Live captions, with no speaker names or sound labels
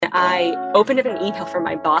I opened up an email from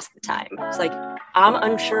my boss at the time. It's like, I'm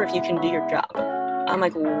unsure if you can do your job. I'm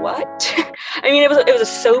like, what? I mean, it was a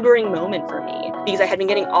sobering moment for me because I had been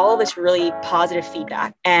getting all this really positive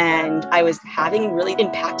feedback and I was having really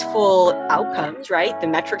impactful outcomes, right? The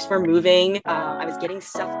metrics were moving. I was getting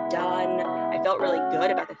stuff done. I felt really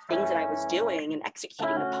good about the things that I was doing and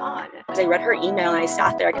executing upon. As I read her email and I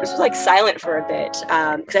sat there, I just was like silent for a bit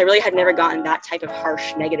because I really had never gotten that type of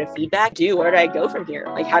harsh negative feedback. Where did I go from here?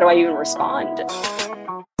 Like, how do I even respond?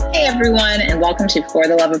 Hey everyone, and welcome to For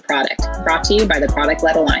the Love of Product, brought to you by the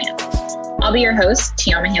Product-Led Alliance. I'll be your host,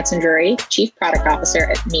 Tiama Hanson-Drury, Chief Product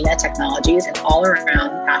Officer at Mina Technologies and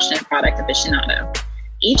all-around passionate product aficionado.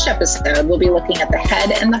 Each episode, we'll be looking at the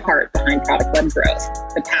head and the heart behind product-led growth,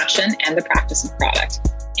 the passion and the practice of product.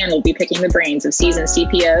 And we'll be picking the brains of seasoned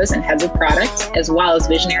CPOs and heads of product, as well as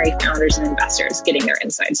visionary founders and investors getting their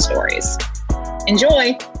inside stories.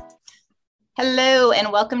 Enjoy! Hello,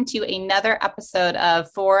 and welcome to another episode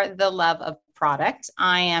of For the Love of Product.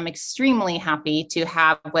 I am extremely happy to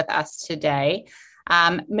have with us today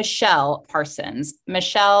Michelle Parsons.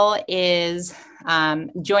 Michelle is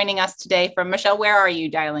joining us today from, Michelle, where are you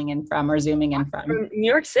dialing in from or zooming in from? From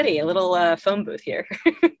New York City, a little phone booth here.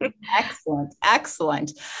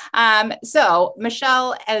 Excellent. So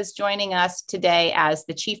Michelle is joining us today as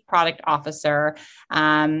the Chief Product Officer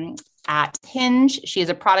at Hinge. She is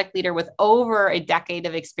a product leader with over a decade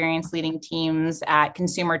of experience leading teams at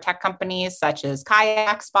consumer tech companies such as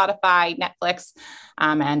Kayak, Spotify, Netflix,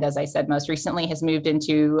 and as I said, most recently has moved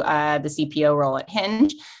into the CPO role at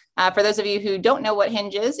Hinge. For those of you who don't know what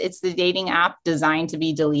Hinge is, it's the dating app designed to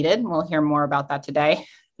be deleted. We'll hear more about that today.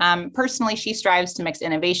 Personally, she strives to mix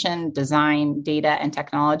innovation, design, data, and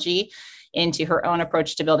technology into her own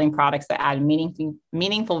approach to building products that add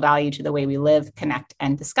meaningful value to the way we live, connect,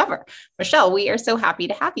 and discover. Michelle, we are so happy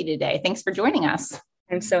to have you today. Thanks for joining us.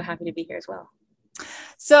 I'm so happy to be here as well.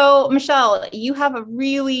 So, Michelle, you have a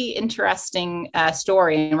really interesting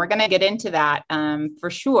story, and we're going to get into that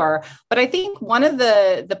for sure. But I think one of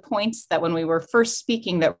the points that when we were first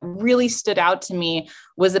speaking that really stood out to me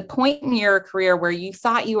was a point in your career where you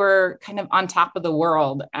thought you were kind of on top of the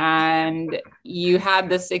world, and you had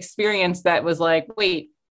this experience that was like,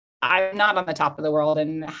 wait, I'm not on the top of the world.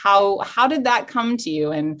 And how did that come to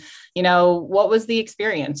you? And, what was the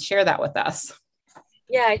experience? Share that with us.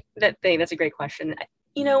 Yeah, that's a great question.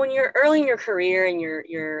 When you're early in your career and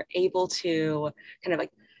you're able to kind of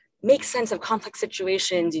like make sense of complex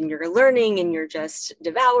situations and you're learning and you're just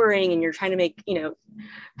devouring and you're trying to make,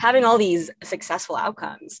 having all these successful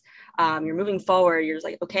outcomes, you're moving forward, you're just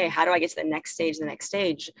like, okay, how do I get to the next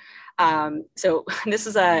stage? So this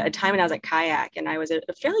is a time when I was at Kayak and I was a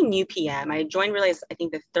fairly new PM. I joined really as I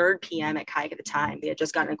think the third PM at Kayak at the time. They had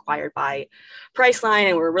just gotten acquired by Priceline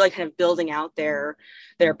and were really kind of building out their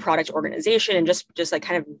product organization and just like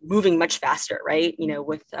kind of moving much faster, right?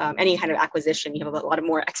 With any kind of acquisition, you have a lot of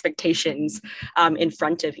more expectations in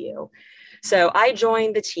front of you. So I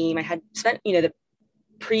joined the team. I had spent, the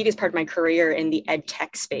previous part of my career in the ed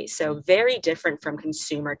tech space. So very different from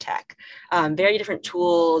consumer tech, very different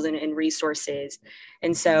tools and resources.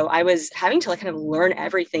 And so I was having to kind of learn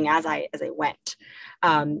everything as I went.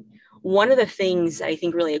 One of the things I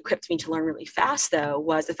think really equipped me to learn really fast, though,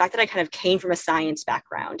 was the fact that I kind of came from a science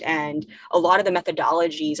background, and a lot of the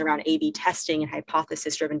methodologies around A/B testing and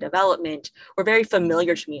hypothesis-driven development were very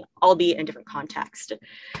familiar to me, albeit in a different context.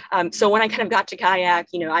 So when I kind of got to Kayak,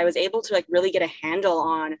 I was able to really get a handle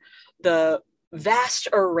on the vast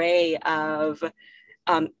array of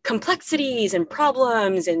complexities and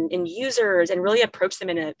problems and users and really approach them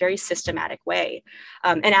in a very systematic way.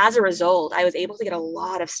 And as a result, I was able to get a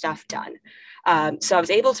lot of stuff done. So I was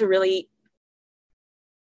able to really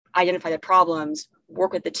identify the problems,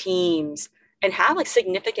 work with the teams, and have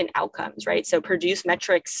significant outcomes, right? So produce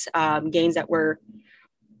metrics gains that were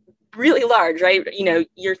really large, right?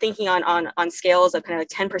 You're thinking on scales of kind of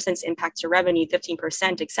 10% impact to revenue,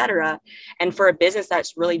 15%, et cetera. And for a business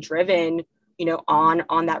that's really driven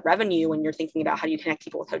on that revenue, when you're thinking about how do you connect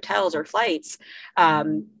people with hotels or flights,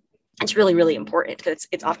 it's really, really important because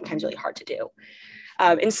it's oftentimes really hard to do.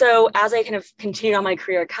 And so as I kind of continued on my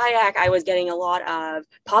career at Kayak, I was getting a lot of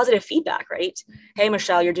positive feedback, right? Hey,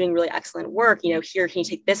 Michelle, you're doing really excellent work. Here, can you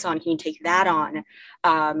take this on? Can you take that on?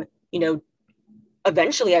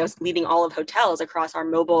 Eventually I was leading all of hotels across our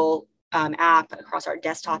mobile app, across our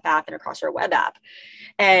desktop app, and across our web app.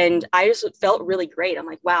 And I just felt really great. I'm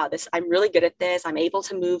like, wow, I'm really good at this. I'm able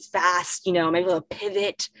to move fast. I'm able to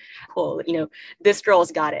pivot. Cool. This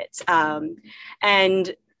girl's got it.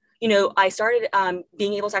 And I started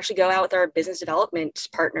being able to actually go out with our business development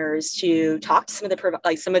partners to talk to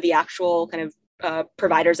some of the actual kind of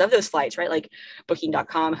providers of those flights, right? Like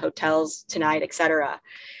booking.com, hotels tonight, etc.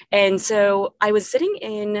 And so I was sitting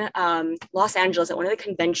in Los Angeles at one of the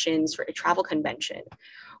conventions for a travel convention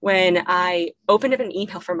when I opened up an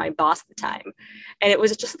email from my boss at the time. And it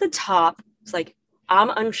was just at the top. It's like, I'm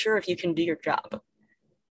unsure if you can do your job.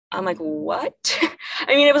 I'm like, what?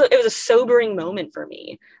 I mean, it was a sobering moment for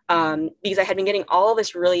me because I had been getting all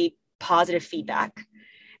this really positive feedback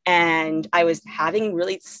and I was having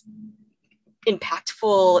really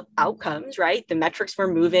impactful outcomes, right? The metrics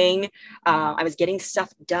were moving. I was getting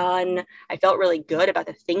stuff done. I felt really good about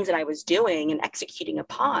the things that I was doing and executing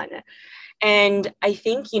upon. And I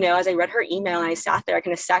think, as I read her email and I sat there, I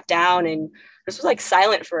kind of sat down and just was like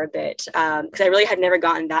silent for a bit because I really had never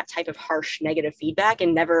gotten that type of harsh negative feedback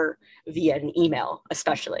and never via an email,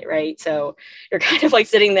 especially, right? So you're kind of like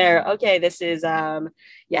sitting there, okay, this is,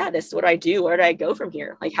 this is what I do. Where do I go from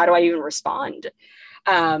here? Like, how do I even respond?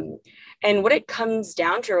 And what it comes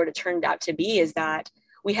down to, or what it turned out to be, is that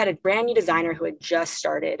we had a brand new designer who had just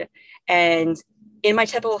started. And in my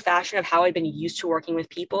typical fashion of how I'd been used to working with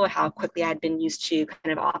people, how quickly I had been used to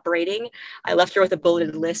kind of operating, I left her with a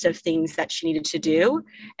bulleted list of things that she needed to do.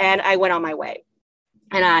 And I went on my way.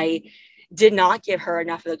 And I did not give her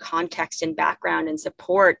enough of the context and background and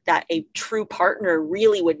support that a true partner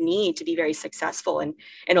really would need to be very successful. And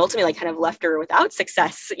ultimately, I kind of left her without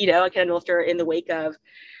success. I kind of left her in the wake of,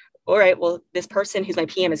 all right, well, this person who's my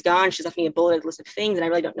PM is gone. She's left me a bulleted list of things and I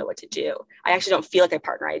really don't know what to do. I actually don't feel like a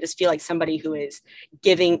partner. I just feel like somebody who is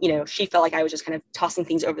giving, she felt like I was just kind of tossing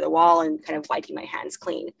things over the wall and kind of wiping my hands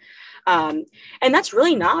clean. And that's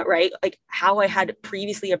really not right, like how I had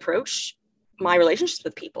previously approached my relationships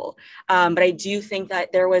with people. But I do think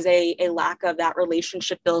that there was a lack of that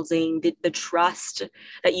relationship building, the trust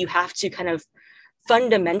that you have to kind of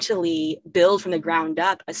fundamentally build from the ground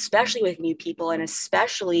up, especially with new people and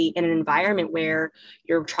especially in an environment where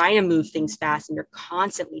you're trying to move things fast and you're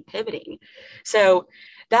constantly pivoting. So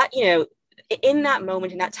that, in that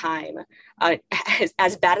moment, in that time,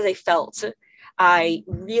 as bad as I felt, I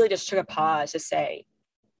really just took a pause to say,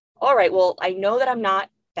 all right, well, I know that I'm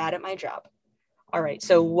not bad at my job. All right,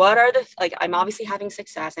 so what are I'm obviously having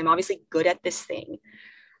success. I'm obviously good at this thing.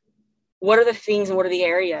 What are the things and what are the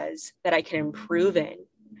areas that I can improve in,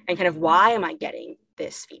 and kind of why am I getting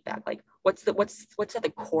this feedback? Like what's at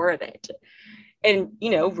the core of it? And,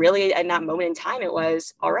 really in that moment in time, it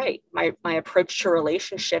was, all right, my approach to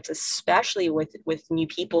relationships, especially with new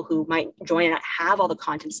people who might join and not have all the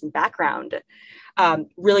contents and background,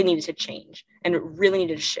 really needed to change and really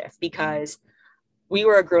needed to shift because we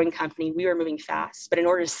were a growing company. We were moving fast, but in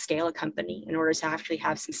order to scale a company, in order to actually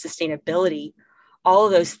have some sustainability, all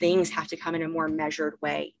of those things have to come in a more measured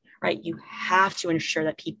way, right? You have to ensure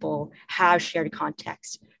that people have shared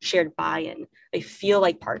context, shared buy-in. They feel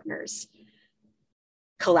like partners,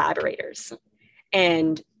 collaborators.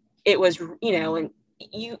 And it was, and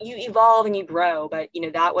you evolve and you grow, but,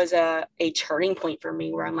 that was a turning point for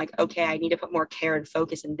me where I'm like, okay, I need to put more care and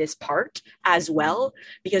focus in this part as well,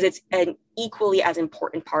 because it's an equally as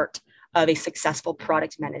important part of a successful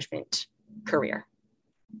product management career.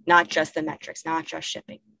 Not just the metrics, not just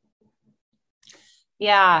shipping.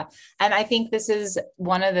 Yeah. And I think this is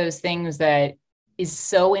one of those things that is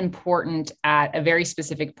so important at a very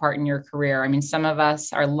specific part in your career. I mean, some of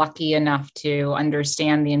us are lucky enough to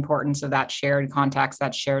understand the importance of that shared context,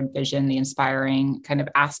 that shared vision, the inspiring kind of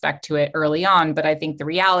aspect to it early on. But I think the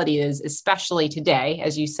reality is, especially today,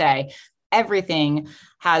 as you say, everything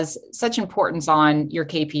has such importance on your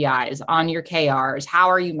KPIs, on your KRs. How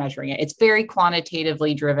are you measuring it? It's very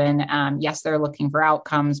quantitatively driven. Yes, they're looking for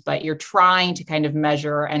outcomes, but you're trying to kind of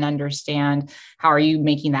measure and understand how are you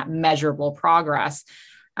making that measurable progress.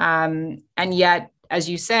 And yet, as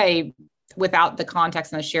you say, without the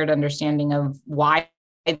context and the shared understanding of why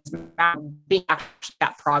it's being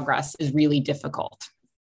that progress is really difficult.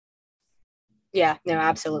 Yeah, no,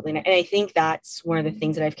 absolutely. And I think that's one of the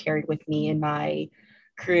things that I've carried with me in my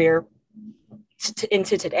career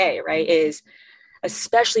into today, right? Is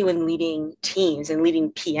especially when leading teams and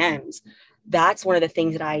leading PMs, that's one of the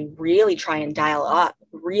things that I really try and dial up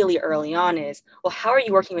really early on is, well, how are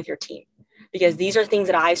you working with your team? Because these are things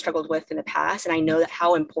that I struggled with in the past. And I know that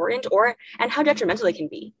how important and how detrimental they can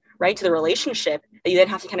be, right, to the relationship that you then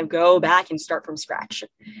have to kind of go back and start from scratch.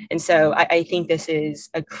 And so I think this is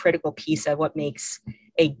a critical piece of what makes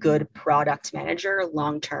a good product manager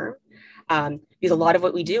long-term, because a lot of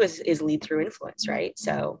what we do is lead through influence, right?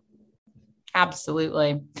 So.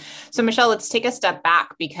 Absolutely. So Michelle, let's take a step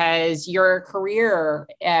back because your career,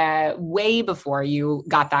 way before you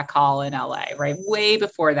got that call in LA, right? Way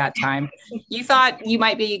before that time, you thought you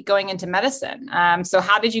might be going into medicine. So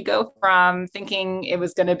how did you go from thinking it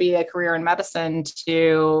was going to be a career in medicine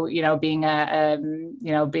to, being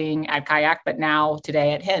being at Kayak, but now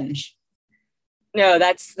today at Hinge? No,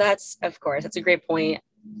 that's of course, that's a great point.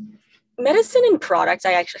 Medicine and product,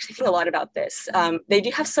 I actually think a lot about this. They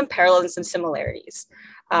do have some parallels and some similarities.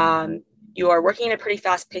 You are working in a pretty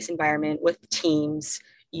fast-paced environment with teams.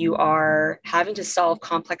 You are having to solve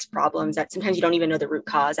complex problems that sometimes you don't even know the root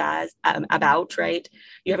cause about, right?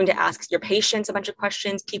 You're having to ask your patients a bunch of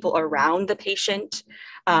questions, people around the patient,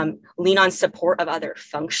 lean on support of other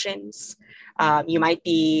functions. You might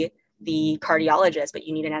be the cardiologist, but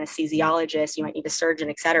you need an anesthesiologist, you might need a surgeon,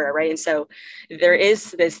 et cetera, right? And so there is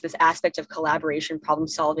this aspect of collaboration, problem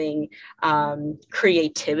solving,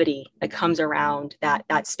 creativity that comes around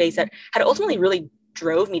that space that had ultimately really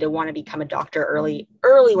drove me to want to become a doctor early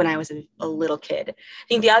when I was a little kid. I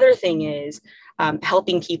think the other thing is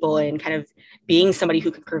helping people and kind of being somebody who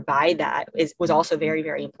could provide that was also very,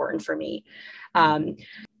 very important for me.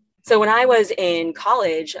 So when I was in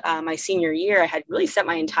college, my senior year, I had really set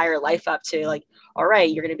my entire life up to like, all right,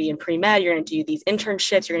 you're going to be in pre-med, you're going to do these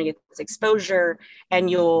internships, you're going to get this exposure, and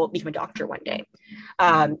you'll become a doctor one day.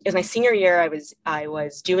 It was my senior year. I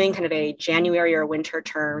was doing kind of a January or winter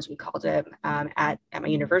terms, we called it, at my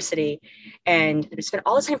university, and I spent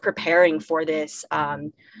all the time preparing for this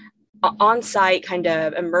on-site kind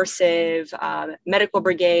of immersive medical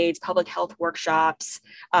brigades, public health workshops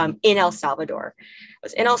in El Salvador. It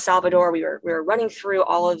was in El Salvador. We were running through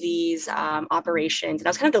all of these operations, and I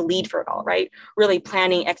was kind of the lead for it all, right? Really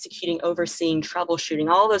planning, executing, overseeing, troubleshooting,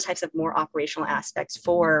 all those types of more operational aspects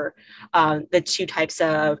for the two types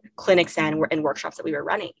of clinics and workshops that we were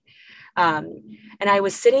running. And I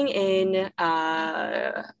was sitting in,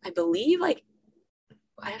 I believe, like,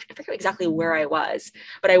 I forget exactly where I was,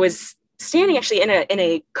 but I was standing actually in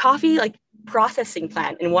a coffee like processing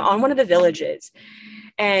plant on one of the villages,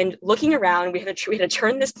 and looking around. We had to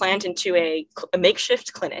turn this plant into a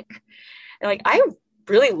makeshift clinic. And like, I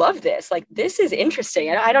really love this. Like, this is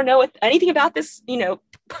interesting. I don't know anything about this,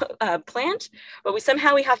 plant, but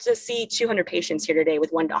we have to see 200 patients here today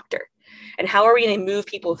with one doctor. And how are we going to move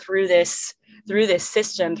people through this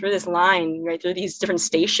system, through this line, right, through these different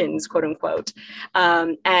stations, quote unquote,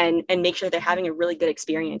 and make sure that they're having a really good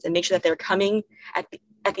experience, and make sure that they're coming at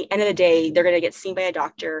the end of the day, they're going to get seen by a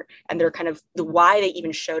doctor, and they're kind of the why they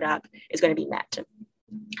even showed up is going to be met.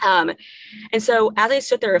 And so as I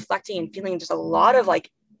stood there reflecting and feeling just a lot of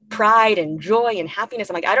like pride and joy and happiness,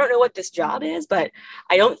 I'm like, I don't know what this job is, but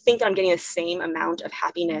I don't think that I'm getting the same amount of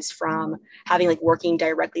happiness from having like working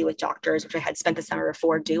directly with doctors, which I had spent the summer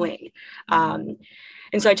before doing. And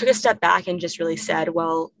so I took a step back and just really said,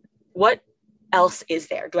 well, what else is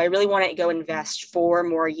there? Do I really want to go invest 4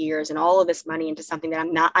 more years and all of this money into something that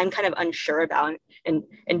I'm kind of unsure about? And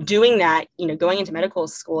doing that, going into medical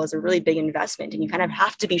school is a really big investment, and you kind of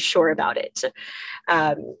have to be sure about it.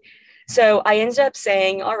 So I ended up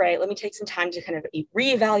saying, all right, let me take some time to kind of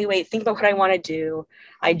reevaluate, think about what I want to do.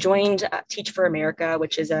 I joined Teach for America,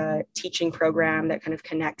 which is a teaching program that kind of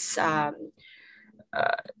connects,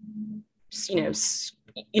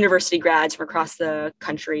 university grads from across the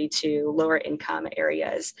country to lower income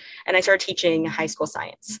areas. And I started teaching high school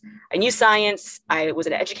science. I knew science. I was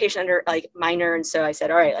an education minor. And so I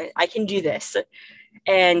said, all right, I can do this.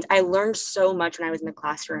 And I learned so much when I was in the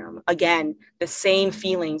classroom. Again, the same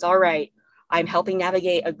feelings. All right, I'm helping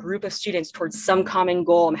navigate a group of students towards some common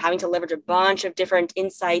goal. I'm having to leverage a bunch of different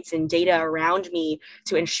insights and data around me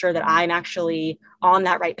to ensure that I'm actually on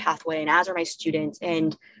that right pathway, and as are my students.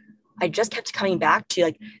 And I just kept coming back to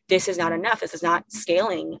like, this is not enough. This is not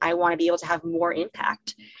scaling. I want to be able to have more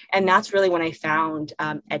impact. And that's really when I found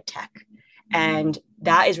EdTech. And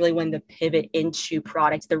that is really when the pivot into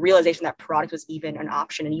product, the realization that product was even an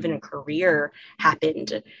option and even a career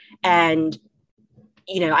happened. And,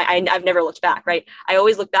 I've never looked back, right? I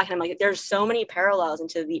always look back and I'm like, there's so many parallels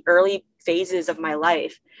into the early phases of my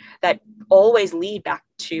life that always lead back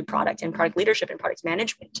to product and product leadership and product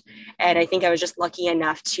management. And I think I was just lucky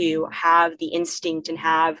enough to have the instinct and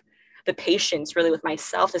have the patience really with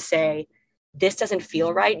myself to say, this doesn't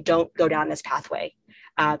feel right. Don't go down this pathway.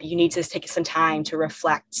 You need to take some time to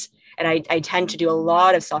reflect. And I tend to do a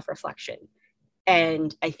lot of self-reflection.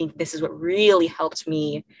 And I think this is what really helped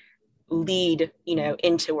me lead,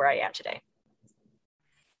 into where I am today.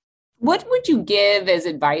 What would you give as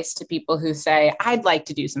advice to people who say, I'd like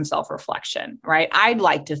to do some self-reflection, right? I'd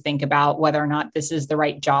like to think about whether or not this is the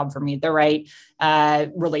right job for me, the right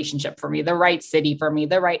relationship for me, the right city for me,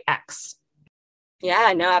 the right X.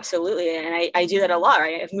 Yeah, no, absolutely. And I do that a lot,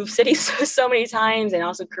 right? I've moved cities so many times, and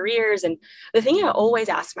also careers. And the thing I always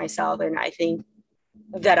ask myself, and I think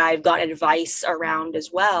that I've got advice around as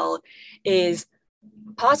well, is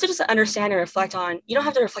pause to just understand and reflect on. You don't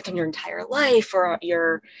have to reflect on your entire life or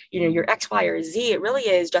your X, Y, or Z. It really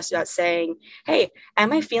is just about saying, hey,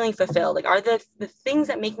 am I feeling fulfilled? Like, are the things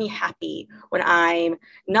that make me happy when I'm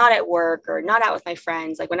not at work or not out with my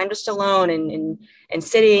friends, like when I'm just alone and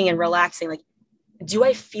sitting and relaxing, like, do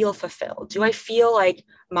I feel fulfilled? Do I feel like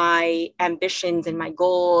my ambitions and my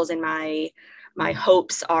goals and my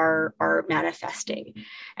hopes are manifesting?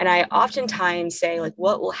 And I oftentimes say, like,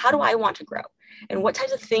 how do I want to grow? And what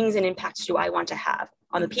types of things and impacts do I want to have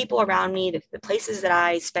on the people around me, the places that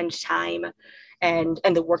I spend time, and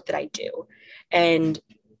the work that I do? And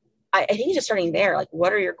I think just starting there, like,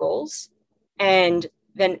 what are your goals? And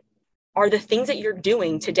then are the things that you're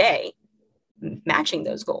doing today matching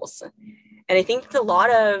those goals? And I think it's a lot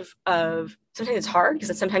of sometimes it's hard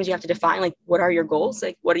because sometimes you have to define, like, what are your goals?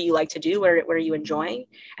 Like, what do you like to do? What are you enjoying?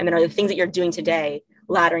 And then are the things that you're doing today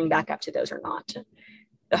laddering back up to those or not?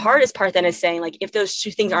 The hardest part then is saying, like, if those two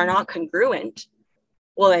things are not congruent,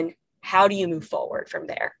 well, then how do you move forward from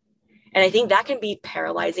there? And I think that can be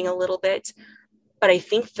paralyzing a little bit. But I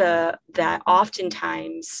think that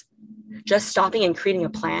oftentimes just stopping and creating a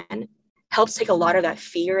plan helps take a lot of that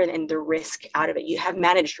fear and the risk out of it. You have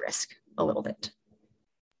managed risk a little bit.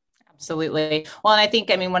 Absolutely. Well, and I think,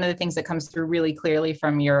 one of the things that comes through really clearly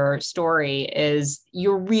from your story is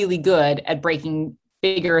you're really good at breaking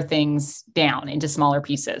bigger things down into smaller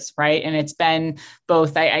pieces, right? And it's been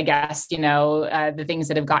both, I guess, the things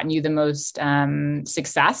that have gotten you the most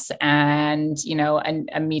success and, an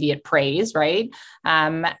immediate praise, right?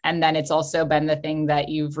 And then it's also been the thing that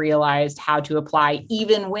you've realized how to apply,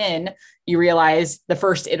 even when you realize the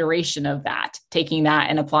first iteration of that, taking that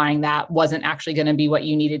and applying that wasn't actually going to be what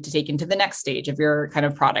you needed to take into the next stage of your kind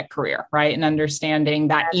of product career, right? And understanding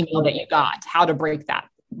that email that you got, how to break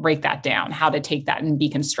that down, how to take that and be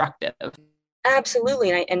constructive.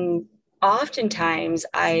 Absolutely. And oftentimes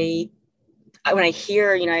when I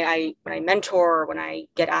hear, when I mentor, or when I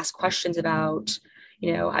get asked questions about,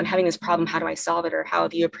 I'm having this problem, how do I solve it? Or how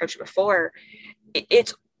have you approached it before?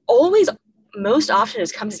 It's always, most often,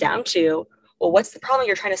 it comes down to, well, what's the problem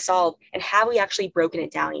you're trying to solve? And have we actually broken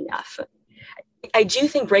it down enough? I do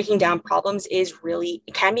think breaking down problems it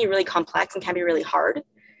can be really complex and can be really hard,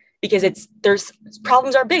 because there's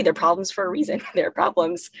problems are big. They're problems for a reason. They're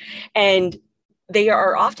problems. And they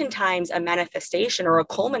are oftentimes a manifestation, or a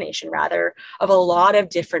culmination rather, of a lot of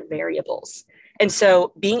different variables. And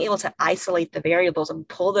so being able to isolate the variables and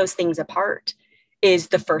pull those things apart is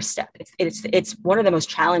the first step. It's one of the most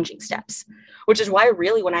challenging steps, which is why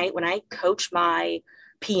really when I coach my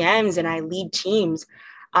PMs and I lead teams,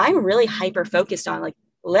 I'm really hyper focused on, like,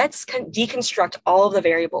 let's deconstruct all of the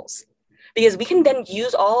variables, because we can then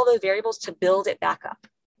use all of the variables to build it back up.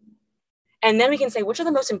 And then we can say, which are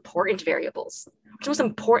the most important variables? Which are the most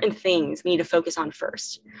important things we need to focus on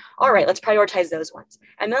first? All right, let's prioritize those ones.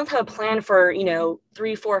 And then let's have a plan for,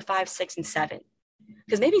 3, 4, 5, 6, and 7.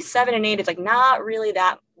 Because maybe 7 and 8 is, like, not really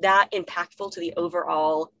that impactful to the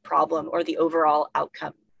overall problem or the overall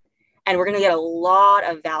outcome. And we're going to get a lot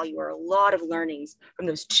of value or a lot of learnings from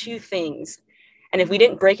those two things. And if we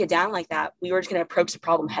didn't break it down like that, we were just going to approach the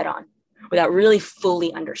problem head on without really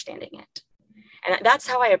fully understanding it. And that's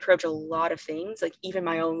how I approach a lot of things, like even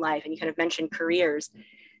my own life. And you kind of mentioned careers.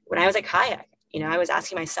 When I was at Kayak, I was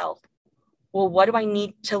asking myself, well, what do I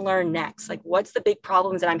need to learn next? Like, what's the big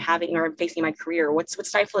problems that I'm having or I'm facing in my career? What's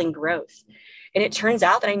stifling growth? And it turns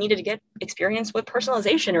out that I needed to get experience with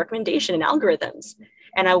personalization, recommendation, and algorithms.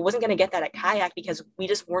 And I wasn't going to get that at Kayak because we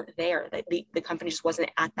just weren't there. The company just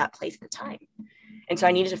wasn't at that place at the time. And so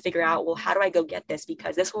I needed to figure out, well, how do I go get this?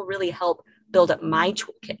 Because this will really help build up my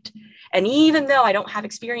toolkit. And even though I don't have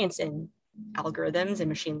experience in algorithms and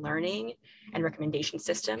machine learning and recommendation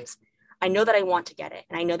systems, I know that I want to get it.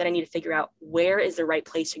 And I know that I need to figure out where is the right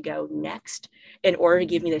place to go next in order to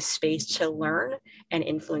give me the space to learn and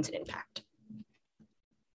influence and impact.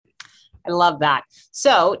 I love that.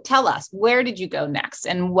 So tell us, where did you go next?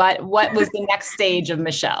 And what was the next stage of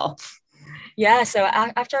Michelle? Yeah, so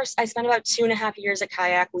after I spent about 2.5 years at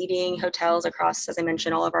Kayak leading hotels across, as I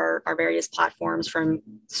mentioned, all of our various platforms from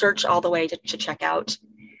search all the way to checkout.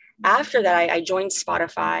 After that, I joined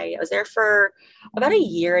Spotify. I was there for about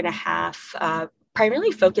 1.5 years,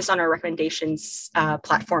 primarily focused on our recommendations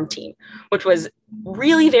platform team, which was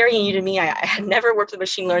really very new to me. I had never worked with a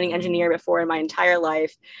machine learning engineer before in my entire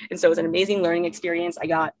life. And so it was an amazing learning experience. I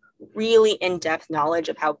got really in-depth knowledge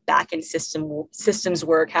of how backend systems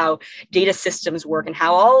work, how data systems work, and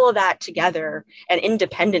how all of that together and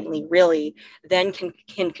independently really then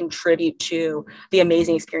can contribute to the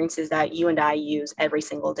amazing experiences that you and I use every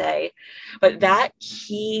single day. But that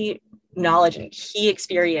key knowledge and key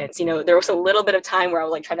experience, there was a little bit of time where I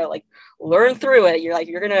was like trying to like learn through it.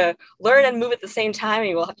 You're gonna learn and move at the same time, and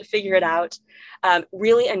you will have to figure it out.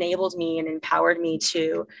 Really enabled me and empowered me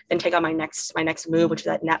to then take on my next move, which is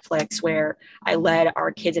at Netflix, where I led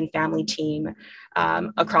our kids and family team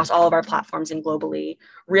across all of our platforms and globally,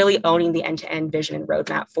 really owning the end-to-end vision and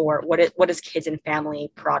roadmap for what does kids and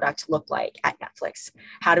family product look like at Netflix?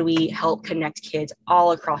 How do we help connect kids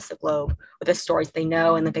all across the globe with the stories they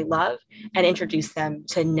know and that they love, and introduce them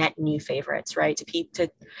to net new favorites, right? To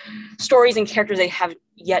stories and characters they have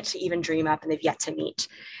yet to even dream up and they've yet to meet.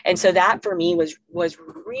 And so that for me was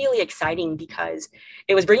really exciting, because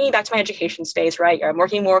it was bringing me back to my education space, right? I'm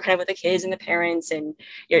working more kind of with the kids and the parents, and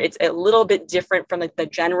it's a little bit different from like the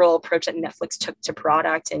general approach that Netflix took to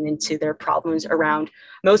product and into their problems around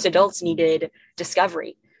most adults needed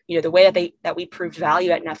discovery. The way that we proved value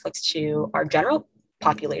at Netflix to our general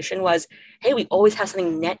population was, hey, we always have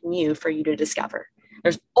something net new for you to discover.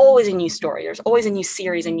 There's always a new story. There's always a new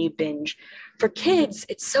series, a new binge. For kids,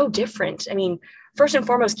 it's so different. I mean, first and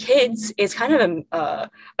foremost, kids is kind of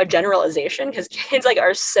a generalization, because kids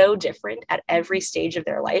are so different at every stage of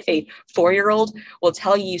their life. A 4-year-old will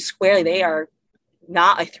tell you squarely they are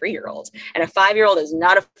not a 3-year-old, and a 5-year-old is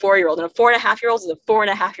not a 4-year-old, and a 4.5-year-old is a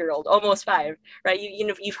 4.5-year-old, almost 5, right?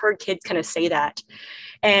 You've heard kids kind of say that.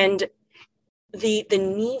 And the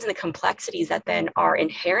needs and the complexities that then are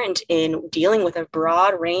inherent in dealing with a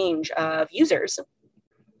broad range of users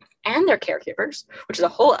and their caregivers, which is a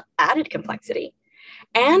whole added complexity.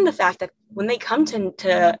 And the fact that when they come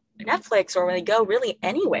to Netflix, or when they go really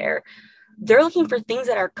anywhere, they're looking for things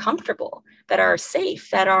that are comfortable, that are safe,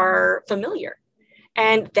 that are familiar.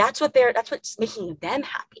 And that's what's making them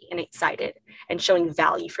happy and excited and showing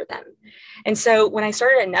value for them. And so when I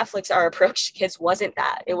started at Netflix, our approach to kids wasn't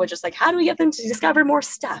that. It was just like, how do we get them to discover more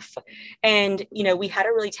stuff? And, we had to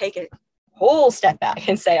really take a whole step back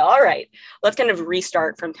and say, all right, let's kind of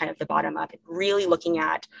restart from kind of the bottom up, really looking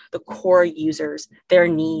at the core users, their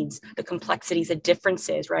needs, the complexities, the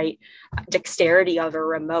differences, right? Dexterity of a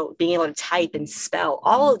remote, being able to type and spell,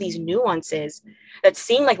 all of these nuances that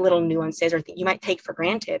seem like little nuances or you might take for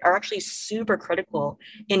granted are actually super critical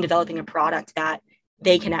in developing a product that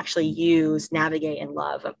they can actually use, navigate, and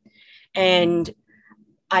love. And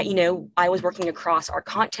I was working across our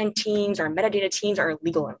content teams, our metadata teams, our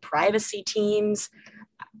legal and privacy teams,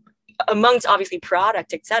 amongst obviously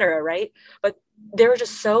product, et cetera, right? But there was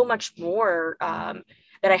just so much more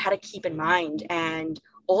that I had to keep in mind. And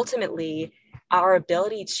ultimately, our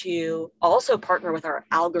ability to also partner with our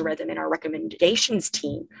algorithm and our recommendations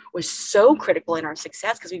team was so critical in our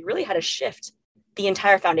success, because we really had to shift the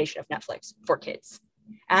entire foundation of Netflix for kids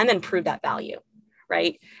and then prove that value.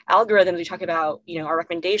 Right? Algorithms, we talk about, our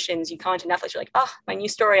recommendations, you come into Netflix, you're like, oh, my new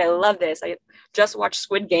story, I love this. I just watched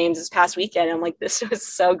Squid Games this past weekend. I'm like, this was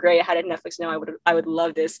so great. I had it Netflix. No, I would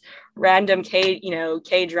love this random K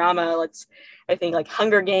drama. I think like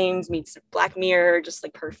Hunger Games meets Black Mirror, just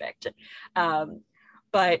like perfect.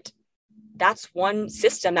 But that's one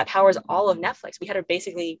system that powers all of Netflix. We had to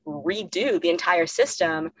basically redo the entire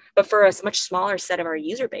system, but for a much smaller set of our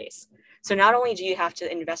user base. So not only do you have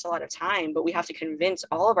to invest a lot of time, but we have to convince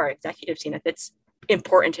all of our executive team that it's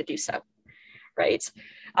important to do so, right?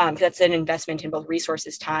 That's an investment in both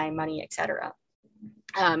resources, time, money, et cetera.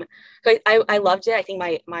 So I loved it. I think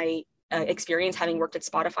my experience having worked at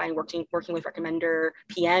Spotify and working with recommender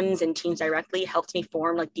PMs and teams directly helped me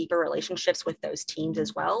form like deeper relationships with those teams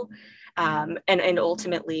as well. And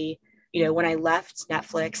ultimately, when I left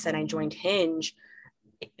Netflix and I joined Hinge,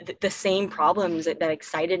 the same problems that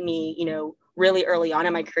excited me, really early on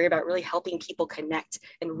in my career about really helping people connect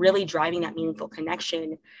and really driving that meaningful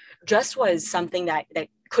connection just was something that I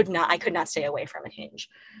could not stay away from at Hinge.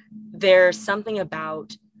 There's something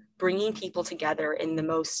about bringing people together in the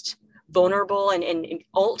most vulnerable and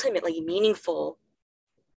ultimately meaningful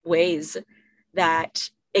ways that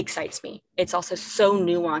excites me. It's also so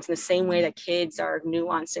nuanced in the same way that kids are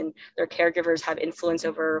nuanced and their caregivers have influence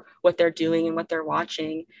over what they're doing and what they're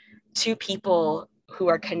watching. Two people who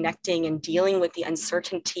are connecting and dealing with the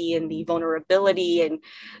uncertainty and the vulnerability and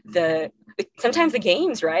sometimes the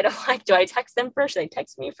games, right? Of like, do I text them first? Should they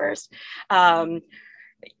text me first?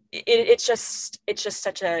 it's just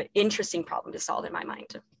such an interesting problem to solve in my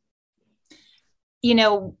mind.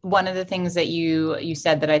 One of the things that you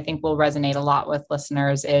said that I think will resonate a lot with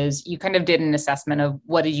listeners is you kind of did an assessment of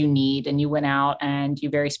what did you need, and you went out and you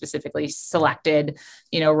very specifically selected,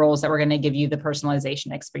 roles that were going to give you the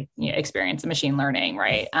personalization experience, the machine learning,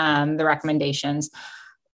 right? The recommendations.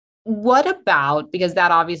 What about, because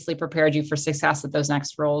that obviously prepared you for success at those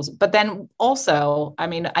next roles, but then also,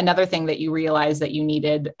 another thing that you realized that you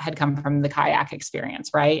needed had come from the kayak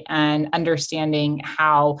experience, right? And understanding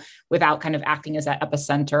how, without kind of acting as that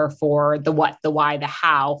epicenter for the what, the why, the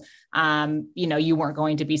how, you weren't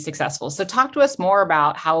going to be successful. So talk to us more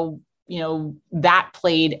about how, that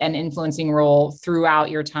played an influencing role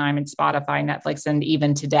throughout your time at Spotify, Netflix, and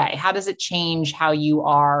even today. How does it change how you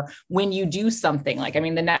are when you do something like, the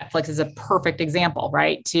Netflix is a perfect example,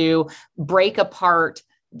 right? To break apart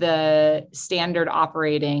the standard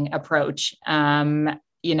operating approach, and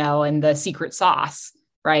the secret sauce,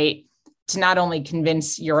 right? To not only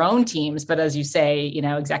convince your own teams, but as you say,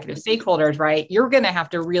 executive stakeholders, right? You're going to have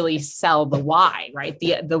to really sell the why, right?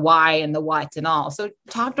 The why and the what and all. So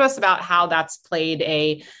talk to us about how that's played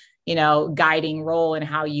a, guiding role in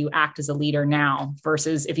how you act as a leader now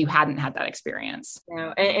versus if you hadn't had that experience.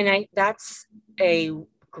 That's a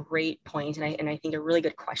great point. And I think a really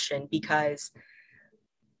good question, because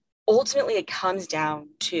ultimately it comes down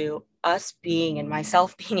to us being, and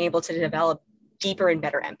myself being able to develop deeper and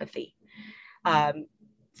better empathy.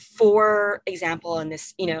 For example, in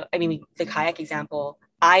this, the kayak example,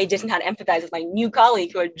 I did not empathize with my new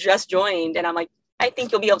colleague who had just joined. And I'm like, I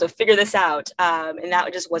think you'll be able to figure this out. And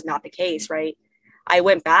that just was not the case, right? I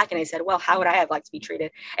went back and I said, well, how would I have liked to be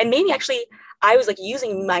treated? And maybe actually I was like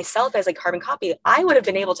using myself as like carbon copy. I would have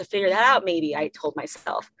been able to figure that out. Maybe I told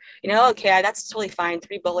myself, okay, that's totally fine.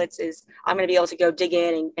 3 bullets is, I'm going to be able to go dig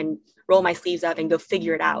in and roll my sleeves up and go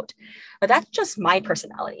figure it out. But that's just my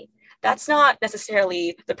personality. That's not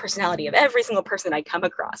necessarily the personality of every single person I come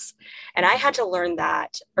across. And I had to learn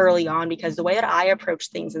that early on, because the way that I approach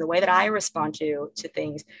things and the way that I respond to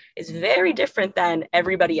things is very different than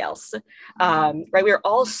everybody else. Right?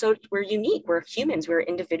 We're unique. We're humans. We're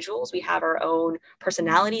individuals. We have our own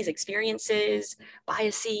personalities, experiences,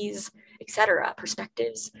 biases, etc.,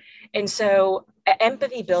 perspectives. And so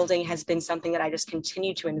empathy building has been something that I just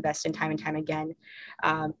continue to invest in time and time again.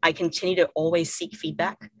 I continue to always seek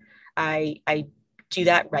feedback. I do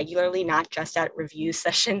that regularly, not just at review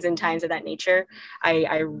sessions and times of that nature.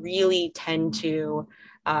 I really tend to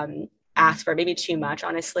ask for maybe too much,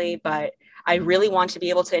 honestly, but I really want to be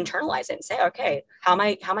able to internalize it and say, okay, how am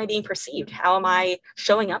I being perceived? How am I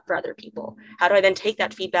showing up for other people? How do I then take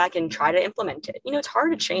that feedback and try to implement it? It's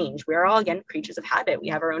hard to change. We're all, again, creatures of habit. We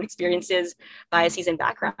have our own experiences, biases, and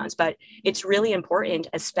backgrounds, but it's really important,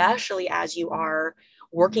 especially as you are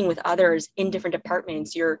working with others in different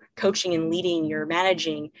departments, you're coaching and leading, you're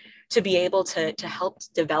managing, to be able to help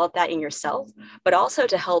develop that in yourself, but also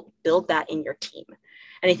to help build that in your team.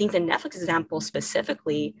 And I think the Netflix example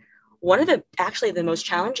specifically, one of the most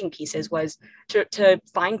challenging pieces was to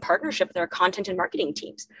find partnership with our content and marketing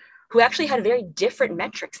teams, who actually had very different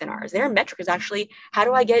metrics than ours. Their metric is actually, how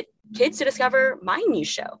do I get kids to discover my new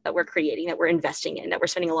show that we're creating, that we're investing in, that we're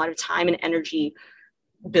spending a lot of time and energy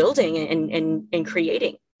building and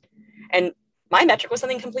creating. And my metric was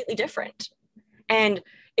something completely different. And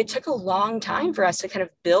it took a long time for us to kind of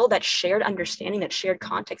build that shared understanding, that shared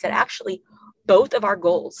context, that actually both of our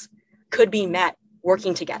goals could be met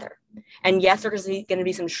working together. And yes, there's going to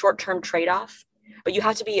be some short-term trade-off, but you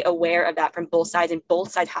have to be aware of that from both sides, and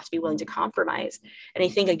both sides have to be willing to compromise. And I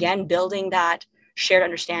think, again, building that shared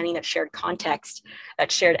understanding, that shared context,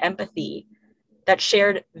 that shared empathy, that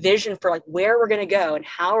shared vision for like where we're going to go and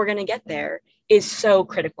how we're going to get there is so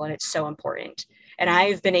critical, and it's so important. And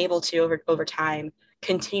I've been able to over time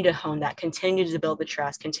continue to hone that, continue to build the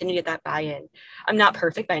trust, continue to get that buy-in. I'm not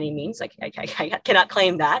perfect by any means. Like I cannot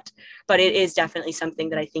claim that, but it is definitely something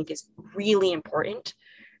that I think is really important,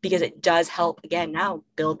 because it does help, again, now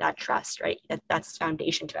build that trust, right? That's the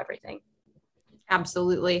foundation to everything.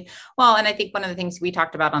 Absolutely. Well, and I think one of the things we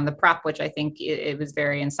talked about on the prep, which I think it was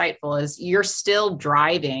very insightful, is you're still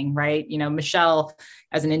driving, right? Michelle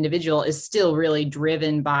as an individual is still really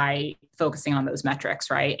driven by focusing on those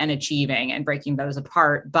metrics, right? And achieving and breaking those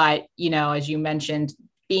apart. But, as you mentioned,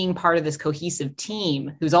 being part of this cohesive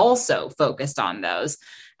team who's also focused on those,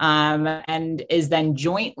 and is then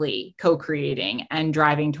jointly co-creating and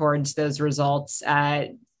driving towards those results,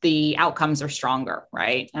 the outcomes are stronger,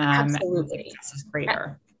 right? Absolutely. Success is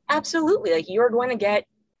greater. Absolutely. Like, you're going to get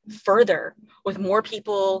further with more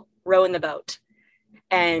people rowing the boat.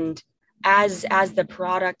 And as the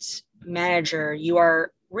product manager, you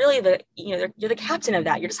are really you're the captain of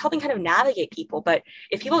that. You're just helping kind of navigate people. But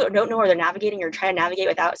if people don't know where they're navigating or trying to navigate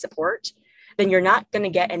without support, then you're not going to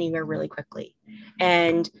get anywhere really quickly.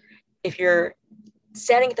 And if you're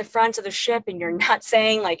standing at the front of the ship and you're not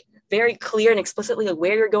saying like very clear and explicitly like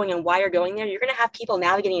where you're going and why you're going there, you're going to have people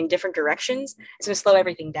navigating in different directions. It's going to slow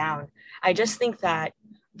everything down. I just think that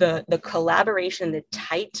the collaboration, the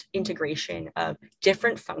tight integration of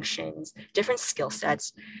different functions, different skill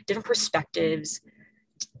sets, different perspectives,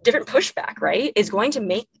 different pushback, right, is going to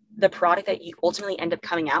make the product that you ultimately end up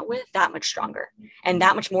coming out with that much stronger and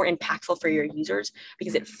that much more impactful for your users,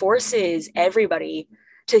 because it forces everybody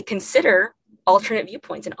to consider alternate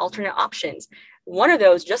viewpoints and alternate options. One of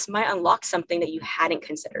those just might unlock something that you hadn't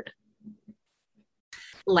considered.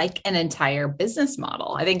 Like an entire business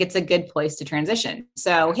model. I think it's a good place to transition.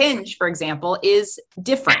 So Hinge, for example, is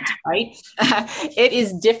different, right? It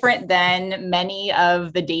is different than many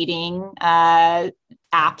of the dating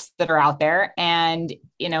apps that are out there. And,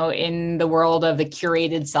 in the world of the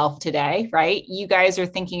curated self today, right? You guys are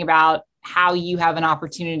thinking about how you have an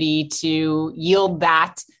opportunity to yield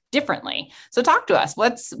that differently. So talk to us.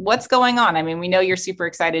 What's going on? I mean, we know you're super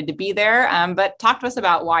excited to be there, but talk to us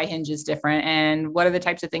about why Hinge is different and what are the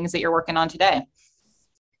types of things that you're working on today?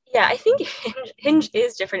 Yeah, I think Hinge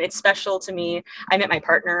is different. It's special to me. I met my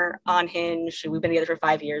partner on Hinge. We've been together for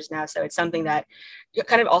 5 years now. So it's something that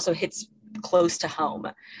kind of also hits close to home.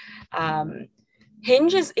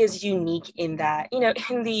 Hinge is unique in that, in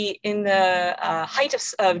the height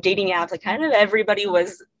of dating apps, like kind of everybody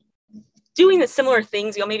was doing the similar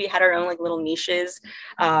things. We all maybe had our own like little niches,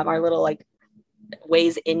 our little like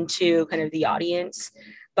ways into kind of the audience.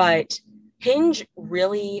 But Hinge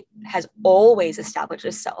really has always established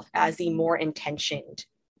itself as the more intentioned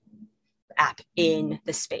app in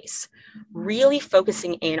the space, really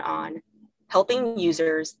focusing in on helping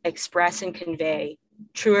users express and convey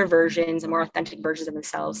truer versions and more authentic versions of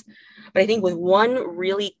themselves. But I think with one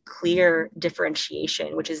really clear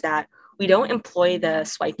differentiation, which is that we don't employ the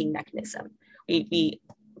swiping mechanism. We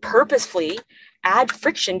purposefully add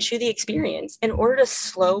friction to the experience in order to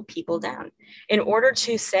slow people down, in order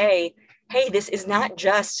to say, hey, this is not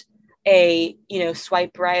just a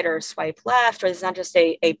swipe right or swipe left, or it's not just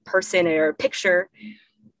a person or a picture.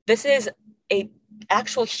 This is a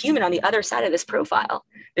actual human on the other side of this profile,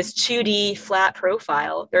 this 2D flat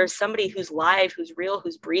profile. There's somebody who's live, who's real,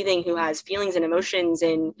 who's breathing, who has feelings and emotions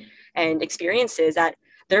and experiences that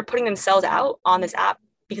they're putting themselves out on this app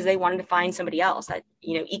because they wanted to find somebody else that,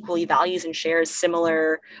 equally values and shares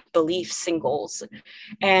similar beliefs and goals.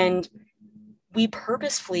 And we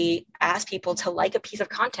purposefully ask people to like a piece of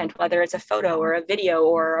content, whether it's a photo or a video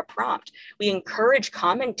or a prompt. We encourage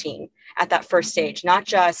commenting at that first stage, not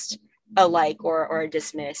just a like or a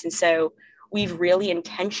dismiss. And so we've really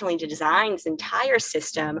intentionally designed this entire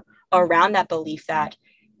system around that belief that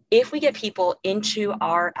if we get people into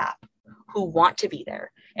our app who want to be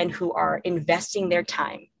there and who are investing their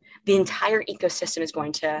time, the entire ecosystem is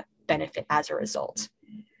going to benefit as a result.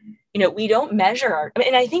 We don't measure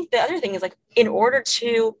and I think the other thing is like, in order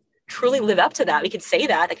to truly live up to that, we could say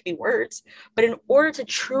that could be words, but in order to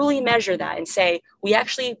truly measure that and say, we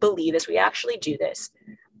actually believe this, we actually do this,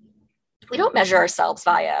 we don't measure ourselves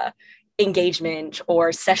via engagement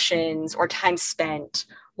or sessions or time spent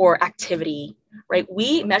or activity, right?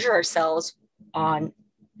 We measure ourselves on,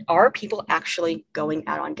 are people actually going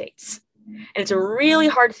out on dates? And it's a really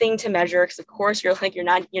hard thing to measure because of course you're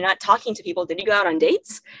not talking to people. Did you go out on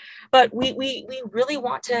dates? But we really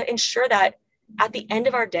want to ensure that at the end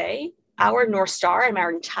of our day, our North Star and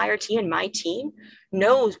our entire team and my team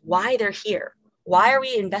knows why they're here. Why are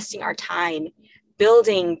we investing our time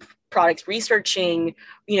building products, researching,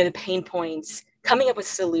 the pain points, coming up with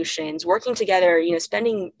solutions, working together,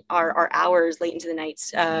 spending our hours late into the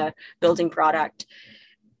nights building product.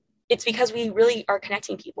 It's because we really are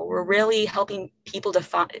connecting people. We're really helping people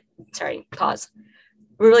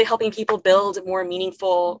We're really helping people build more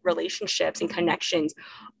meaningful relationships and connections,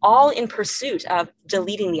 all in pursuit of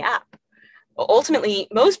deleting the app. Ultimately,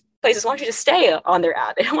 most places want you to stay on their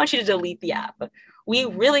app. They don't want you to delete the app. We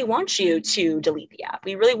really want you to delete the app.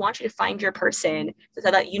 We really want you to find your person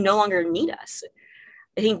so that you no longer need us.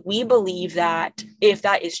 I think we believe that if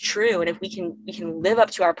that is true, and if we can live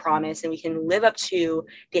up to our promise and we can live up to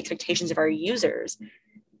the expectations of our users,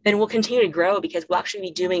 then we'll continue to grow because we'll actually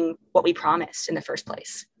be doing what we promised in the first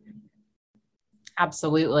place.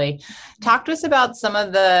 Absolutely. Talk to us about some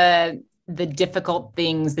of the difficult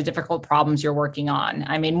things, the difficult problems you're working on.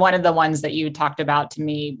 I mean, one of the ones that you talked about to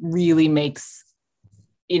me really makes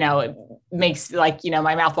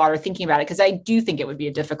my mouth water thinking about it, because I do think it would be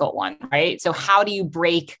a difficult one, right? So how do you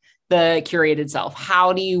break the curated self?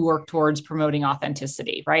 How do you work towards promoting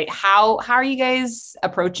authenticity, right? How are you guys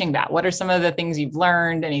approaching that? What are some of the things you've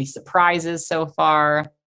learned? Any surprises so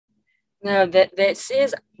far? No, this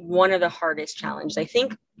is one of the hardest challenges. I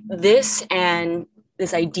think this and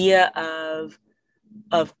this idea of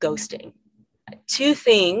ghosting, two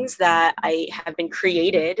things that I have been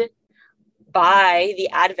created by the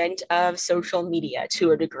advent of social media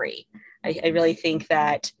to a degree. I really think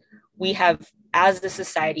that we have, as the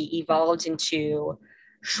society, evolved into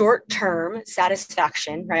short-term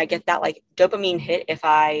satisfaction, right? I get that like dopamine hit if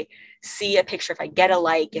I see a picture, if I get a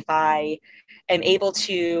like, if I am able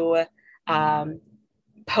to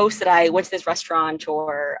post that I went to this restaurant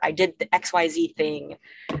or I did the XYZ thing.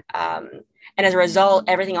 And as a result,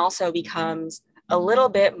 everything also becomes a little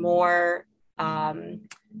bit more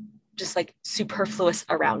just like superfluous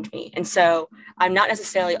around me. And so I'm not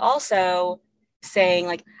necessarily also saying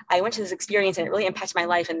like, I went to this experience and it really impacted my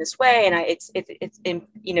life in this way. And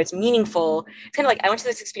it's meaningful. It's kind of like, I went to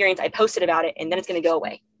this experience, I posted about it, and then it's going to go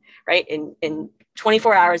away, right? In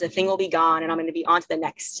 24 hours, the thing will be gone and I'm going to be on to the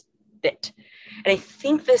next bit. And I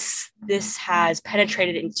think this has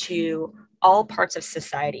penetrated into all parts of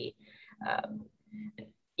society.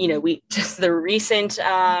 We just the recent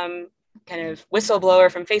kind of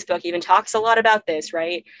whistleblower from Facebook even talks a lot about this,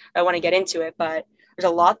 right? I want to get into it, but there's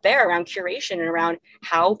a lot there around curation and around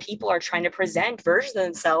how people are trying to present versions of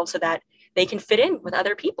themselves so that they can fit in with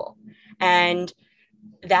other people. And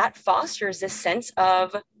that fosters this sense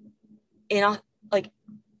of,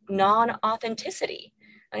 non-authenticity.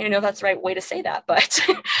 I don't know if that's the right way to say that, but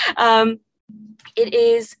it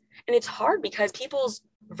is, and it's hard because people's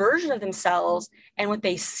version of themselves and what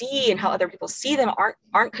they see and how other people see them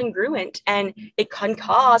aren't congruent, and it can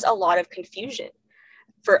cause a lot of confusion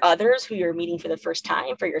for others who you're meeting for the first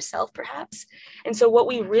time, for yourself perhaps. And so what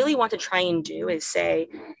we really want to try and do is say,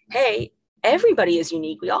 hey, everybody is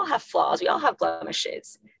unique. We all have flaws. We all have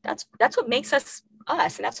blemishes. That's what makes us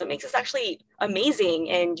us, and that's what makes us actually amazing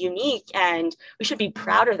and unique, and we should be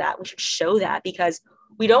proud of that. We should show that, because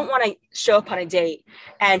we don't want to show up on a date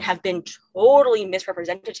and have been totally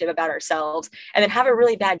misrepresentative about ourselves and then have a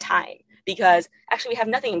really bad time because actually we have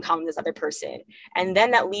nothing in common with this other person, and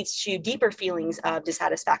then that leads to deeper feelings of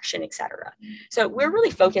dissatisfaction, etc. So we're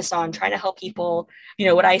really focused on trying to help people,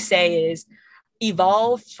 what I say is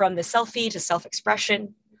evolve from the selfie to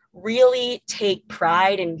self-expression, really take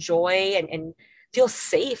pride and joy and feel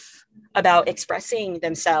safe about expressing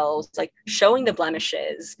themselves, like showing the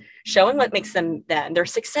blemishes, showing what makes them, their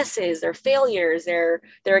successes, their failures, their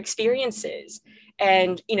experiences.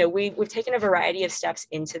 And, we've taken a variety of steps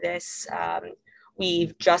into this.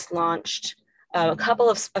 We've just launched a couple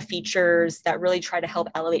of features that really try to help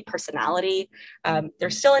elevate personality. They're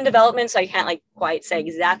still in development, so I can't quite say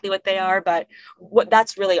exactly what they are, but what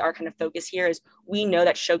that's really our kind of focus here is we know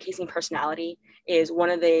that showcasing personality is one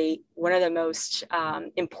of the most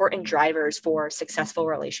important drivers for successful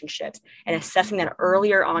relationships, and assessing that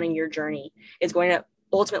earlier on in your journey is going to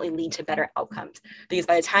ultimately lead to better outcomes, because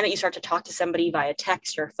by the time that you start to talk to somebody via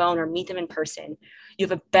text or phone or meet them in person, you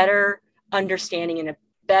have a better understanding and a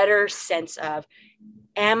better sense of,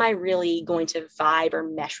 am I really going to vibe or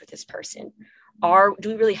mesh with this person? Do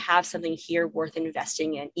we really have something here worth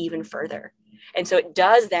investing in even further? And so it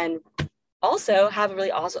does then also have a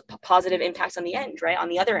really positive impacts on the end, right? On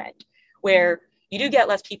the other end, where you do get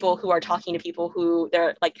less people who are talking to people who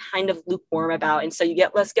they're kind of lukewarm about. And so you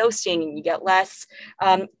get less ghosting and you get less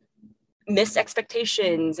missed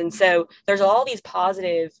expectations. And so there's all these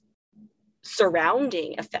positive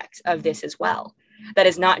surrounding effects of this as well. That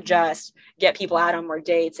is not just get people out on more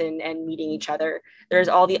dates and meeting each other. There's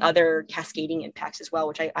all the other cascading impacts as well,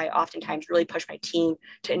 which I oftentimes really push my team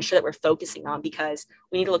to ensure that we're focusing on, because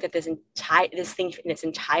we need to look at this thing in its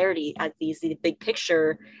entirety as the big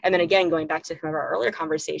picture. And then again, going back to some of our earlier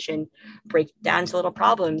conversation, break down to little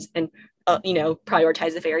problems and,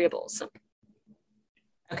 prioritize the variables.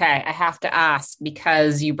 Okay, I have to ask,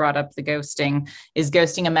 because you brought up the ghosting. Is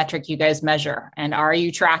ghosting a metric you guys measure? And are you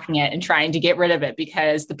tracking it and trying to get rid of it?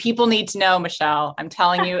 Because the people need to know, Michelle. I'm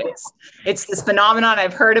telling you, it's this phenomenon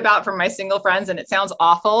I've heard about from my single friends, and it sounds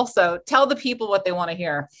awful. So tell the people what they want to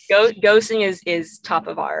hear. Ghosting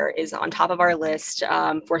is on top of our list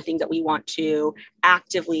for things that we want to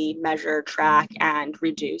actively measure, track, and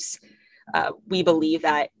reduce. We believe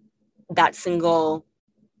that single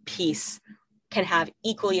piece can have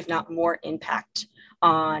equally, if not more, impact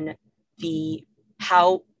on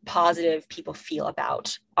how positive people feel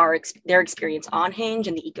about their experience on Hinge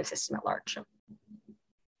and the ecosystem at large.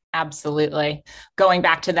 Absolutely. Going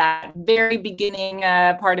back to that very beginning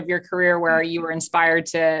part of your career where you were inspired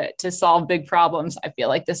to solve big problems, I feel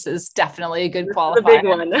like this is definitely a good qualifier. The big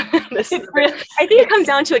one. I think it comes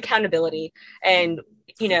down to accountability. And,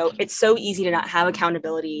 it's so easy to not have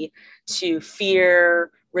accountability, to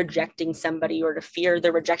fear rejecting somebody or to fear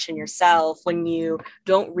the rejection yourself when you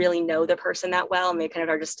don't really know the person that well and they kind of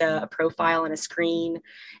are just a profile on a screen.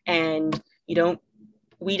 And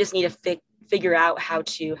we just need to figure out how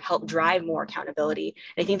to help drive more accountability.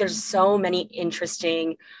 And I think there's so many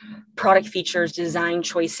interesting product features, design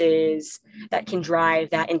choices that can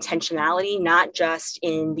drive that intentionality, not just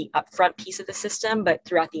in the upfront piece of the system, but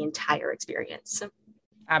throughout the entire experience.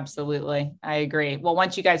 Absolutely. I agree. Well,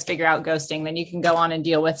 once you guys figure out ghosting, then you can go on and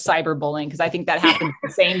deal with cyberbullying, because I think that happens in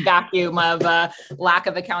the same vacuum of lack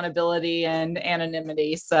of accountability and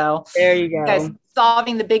anonymity. So there you go. Guys,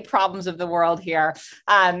 solving the big problems of the world here.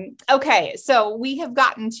 Okay. So we have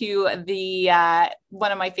gotten to the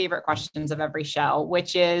one of my favorite questions of every show,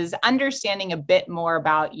 which is understanding a bit more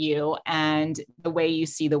about you and the way you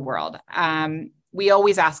see the world. We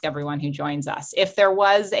always ask everyone who joins us if there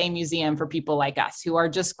was a museum for people like us who are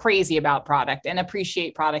just crazy about product and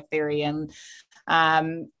appreciate product theory and,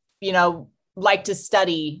 like to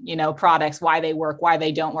study, products, why they work, why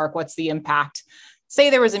they don't work, what's the impact. Say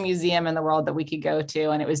there was a museum in the world that we could go to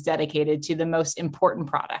and it was dedicated to the most important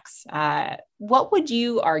products. What would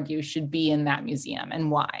you argue should be in that museum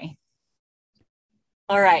and why?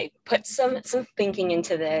 All right, put some thinking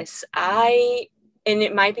into this. And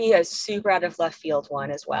it might be a super out of left field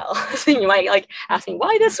one as well. So you might ask me,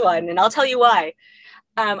 why this one? And I'll tell you why.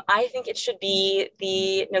 I think it should be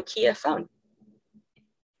the Nokia phone.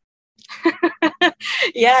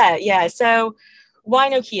 Yeah. So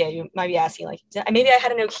why Nokia? You might be asking, maybe I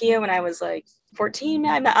had a Nokia when I was 14.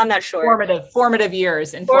 I'm not sure. Formative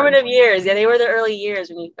years. Formative years. Yeah, they were the early years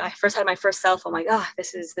when I first had my first cell phone. I'm like,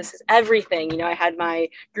 this is everything. I had my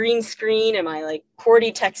green screen and my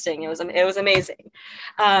QWERTY texting. It was amazing.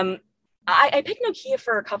 I picked Nokia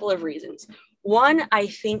for a couple of reasons. One, I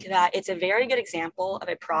think that it's a very good example of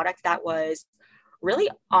a product that was really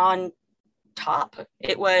on top.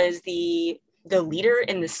 It was the leader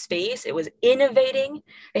in the space. It was innovating.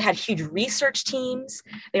 They had huge research teams.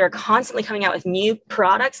 They were constantly coming out with new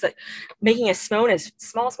products, making a phone as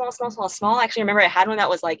small. I actually remember I had one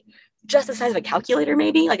that was just the size of a calculator,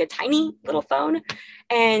 maybe a tiny little phone.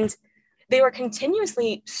 And they were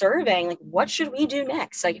continuously surveying, what should we do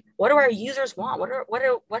next? What do our users want?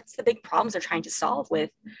 What's the big problems they're trying to solve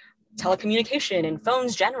with telecommunication and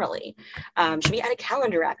phones generally? Should we add a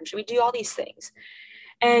calendar app? And should we do all these things?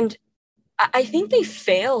 And I think they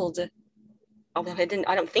failed. I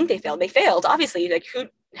don't think they failed. They failed, obviously. Who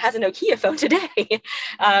has a Nokia phone today?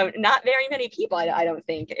 Not very many people, I don't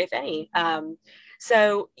think, if any.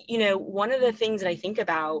 So, one of the things that I think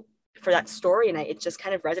about for that story, and it just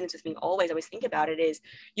kind of resonates with me always, I always think about it, is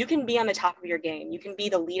you can be on the top of your game. You can be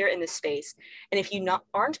the leader in this space. And if you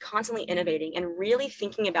aren't constantly innovating and really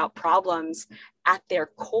thinking about problems at their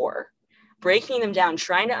core, breaking them down,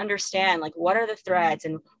 trying to understand what are the threats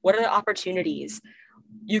and what are the opportunities,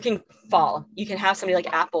 you can fall. You can have somebody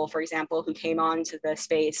like Apple, for example, who came onto the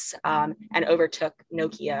space and overtook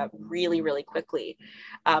Nokia really, really quickly.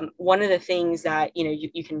 One of the things that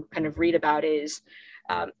you can kind of read about is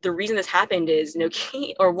the reason this happened is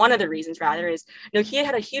Nokia, or one of the reasons rather, is Nokia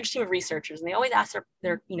had a huge team of researchers, and they always ask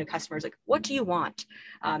their customers, what do you want?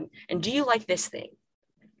 And do you like this thing?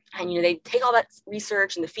 And, they take all that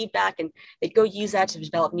research and the feedback and they go use that to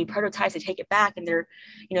develop new prototypes. They take it back and their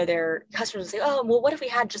customers will say, oh, well, what if we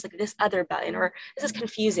had just this other button, or this is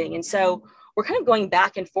confusing. And so we're kind of going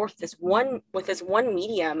back and forth with this one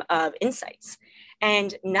medium of insights,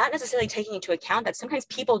 and not necessarily taking into account that sometimes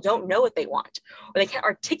people don't know what they want, or they can't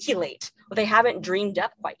articulate what they haven't dreamed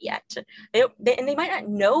up quite yet. And they might not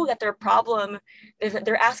know that their problem is that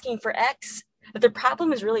they're asking for X, but the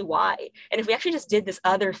problem is really Y. And if we actually just did this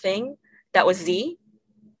other thing that was Z,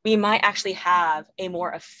 we might actually have a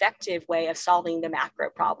more effective way of solving the macro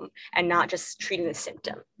problem and not just treating the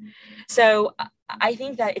symptom. So I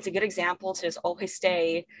think that it's a good example to just always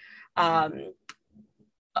stay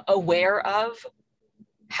aware of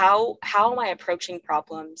how am I approaching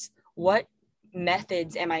problems? What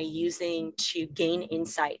methods am I using to gain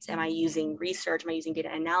insights? Am I using research? Am I using data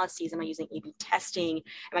analyses? Am I using A/B testing?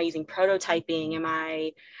 Am I using prototyping? Am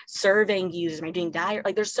I surveying users? Am I doing diary?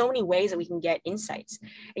 There's so many ways that we can get insights.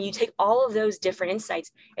 And you take all of those different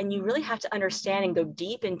insights and you really have to understand and go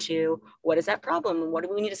deep into what is that problem and what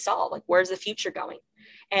do we need to solve? Where's the future going?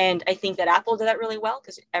 And I think that Apple did that really well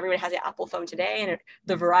because everybody has an Apple phone today, and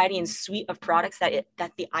the variety and suite of products that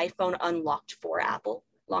the iPhone unlocked for Apple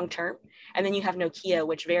long term. And then you have Nokia,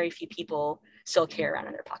 which very few people still carry around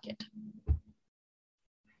in their pocket.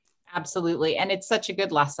 Absolutely. And it's such a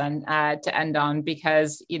good lesson to end on,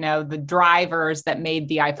 because, you know, the drivers that made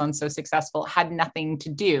the iPhone so successful had nothing to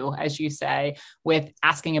do, as you say, with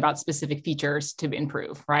asking about specific features to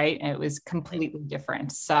improve, right? And it was completely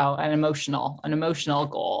different. So an emotional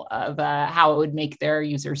goal of how it would make their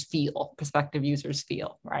users feel, prospective users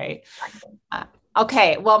feel, right?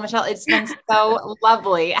 Okay. Well, Michelle, it's been so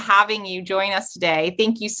lovely having you join us today.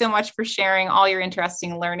 Thank you so much for sharing all your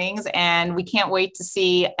interesting learnings. And we can't wait to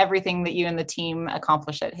see everything that you and the team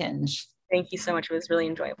accomplish at Hinge. Thank you so much. It was really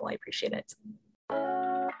enjoyable. I appreciate it.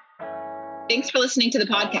 Thanks for listening to the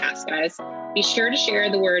podcast, guys. Be sure to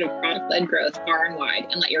share the word of product-led growth far and wide,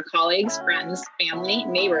 and let your colleagues, friends, family,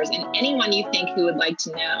 neighbors, and anyone you think who would like to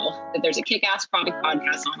know that there's a kick-ass product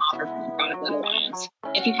podcast on offer from the Product-Led Alliance.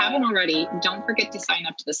 If you haven't already, don't forget to sign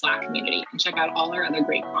up to the Slack community and check out all our other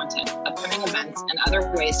great content, upcoming events, and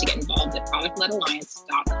other ways to get involved at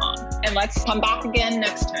productledalliance.com. And let's come back again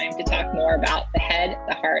next time to talk more about the head,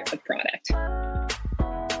 the heart of product.